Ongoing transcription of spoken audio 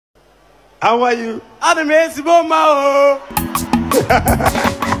How are you? I'm ezigbo mma.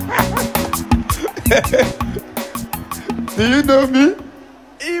 Do you know me?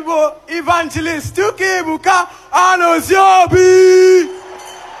 Igbo Evangelist Chukwuebuka Obi.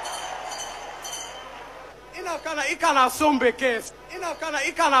 Ikana sombeke.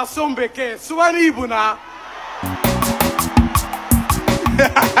 Ikana sombeke. Suwani Igbo na.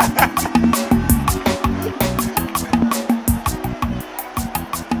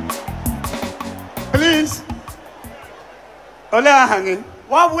 Please. Ole ahangi.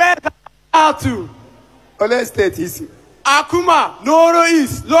 What where to? Ole state is. Akuma, Noro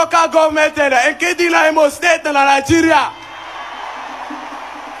East, local government area, and Kedila Imo State in Nigeria.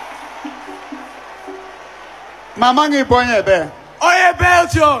 Mamangi bonye be. Oye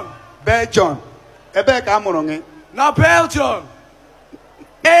Belgium. Belgium. Ebe ka amurongi. Na Belgium.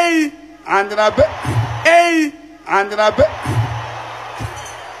 Hey. And na be. Hey. And na be.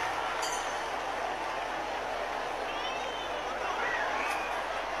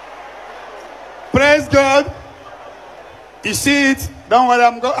 Praise God. You see it? Don't worry,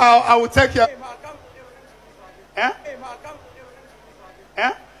 I will take you. Eh?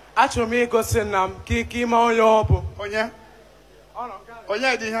 Eh? Achọrọ m igosi nna m ka ike ime onye ọ bụ. Onye?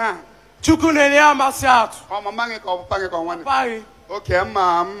 Onye dị ha? Chukwuebuka Amasịatụ. Ọ mama gị ka ọ papa gị ka ọ nwanne? Paghị. Okay,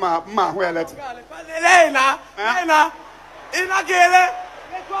 mma ahụ ya leti. Leena, Leena, ị naghị ele.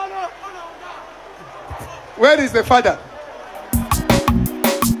 Where is the father?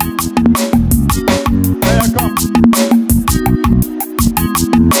 There you come.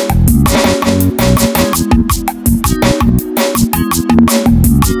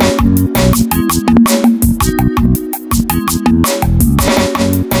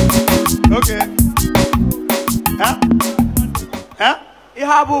 Okay. Huh? Huh? You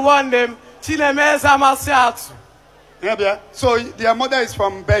have one name, Chinemeze Amasịatụ. Yeah. So their mother is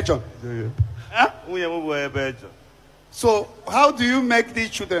from Belgium. Huh? So how do you make these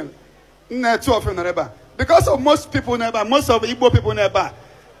children? Two of you because of most people never, most of Igbo people never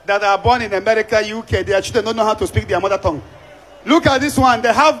that are born in America, UK, their children don't know how to speak their mother tongue. Look at this one.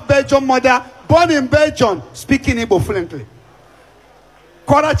 They have Belgian mother, born in Belgium, speaking Igbo fluently.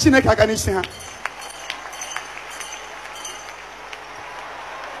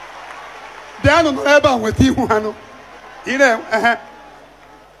 They are not with you.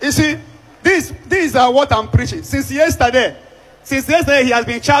 You see, these are what I'm preaching. Since yesterday, he has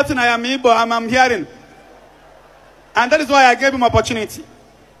been shouting, I am Igbo, I'm hearing. And that is why I gave him opportunity.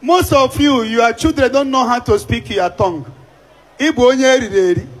 Most of you, your children don't know how to speak your tongue. Igbo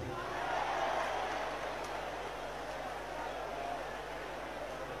onye.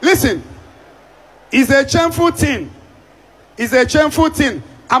 Listen, it's a shameful thing. It's a shameful thing.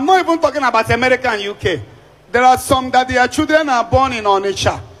 I'm not even talking about America and UK. There are some that their children are born in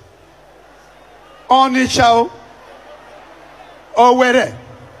Onitsha. Onitsha. Or where?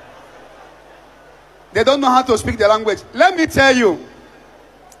 They don't know how to speak the language. Let me tell you,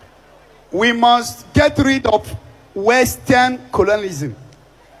 we must get rid of Western colonialism.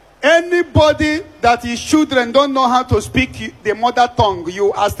 Anybody that his children don't know how to speak the mother tongue,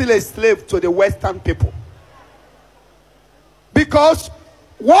 you are still a slave to the Western people. Because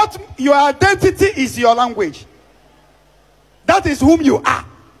what your identity is your language. That is whom you are.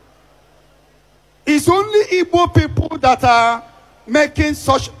 It's only Igbo people that are making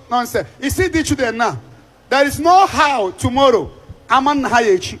such nonsense. You see the children now. There is no how tomorrow.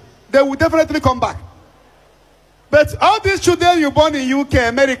 They will definitely come back. But all these children you born in UK,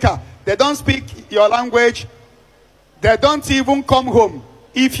 America, they don't speak your language. They don't even come home.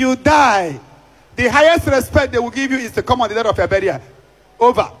 If you die, the highest respect they will give you is to come on the day of your burial.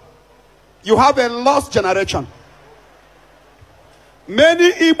 Over. You have a lost generation.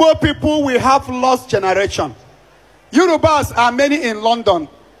 Many Igbo people will have lost generation. Yorubas are many in London.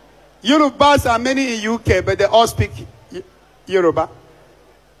 Yorubas are many in UK, but they all speak Yoruba.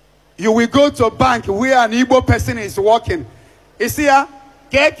 You will go to a bank where an Igbo person is working. You see her,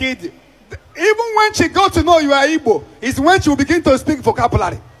 kid. Even when she got to know you are Igbo, is when she will begin to speak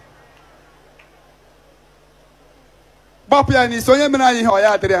vocabulary. Who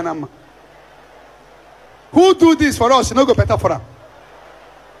do this for us? No go better for her.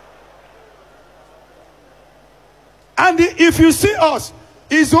 And if you see us,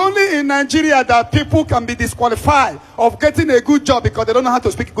 it's only in Nigeria that people can be disqualified of getting a good job because they don't know how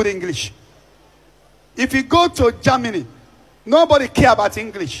to speak good English. If you go to Germany, nobody cares about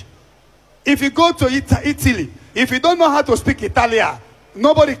English. If you go to Italy, if you don't know how to speak Italian,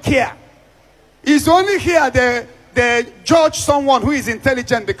 nobody cares. It's only here they judge someone who is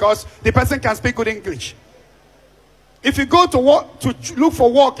intelligent because the person can speak good English. If you go to work, to look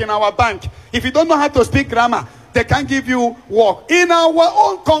for work in our bank, if you don't know how to speak grammar, they can't give you work. In our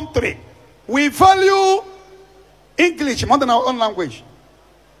own country, we value English more than our own language.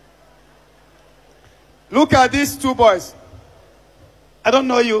 Look at these two boys. I don't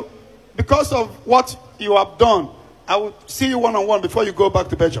know you. Because of what you have done, I will see you one-on-one before you go back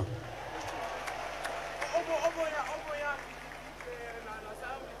to Belgium.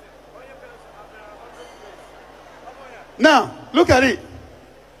 Now, look at it.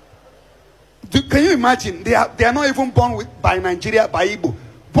 Can you imagine? They are not even born by Nigeria, by Igbo.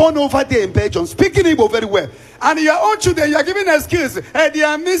 Born over there in Belgium, speaking Igbo very well. And your own children, you are giving excuse. Hey, they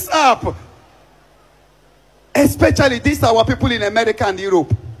are mixed up. Especially these are our people in America and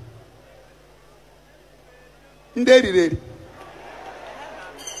Europe. Eh?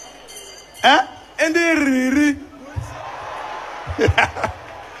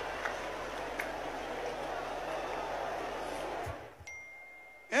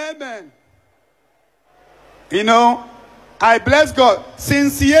 Amen. You know, I bless God.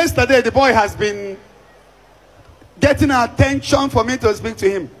 Since yesterday, the boy has been getting attention for me to speak to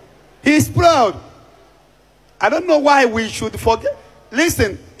him. He's proud. I don't know why we should forget.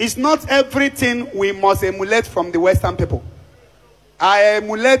 Listen, it's not everything we must emulate from the Western people. I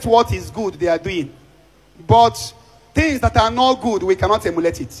emulate what is good they are doing. But things that are not good, we cannot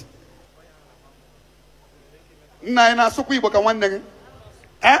emulate it.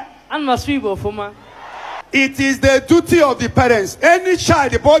 It is the duty of the parents. Any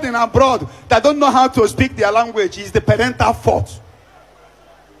child born in abroad that don't know how to speak their language is the parental fault.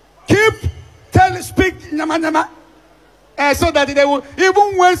 Speak nyama nyama. So that they will,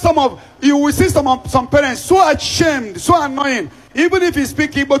 even when you will see some parents so ashamed, so annoying, even if you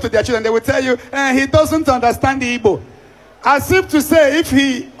speak Igbo to their children, they will tell you, he doesn't understand the Igbo. As if to say, if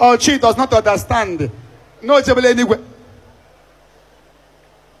he or she does not understand, no jebele anyway.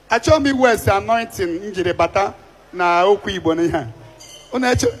 I told me where's the anointing in jiri bata na oku Igbo na ihe.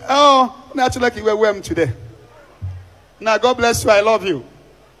 Una like you were today. Now God bless you. I love you.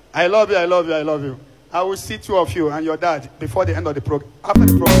 I love you. I love you. I love you. I will see two of you and your dad before the end of the program. After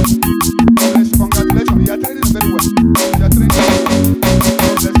the program.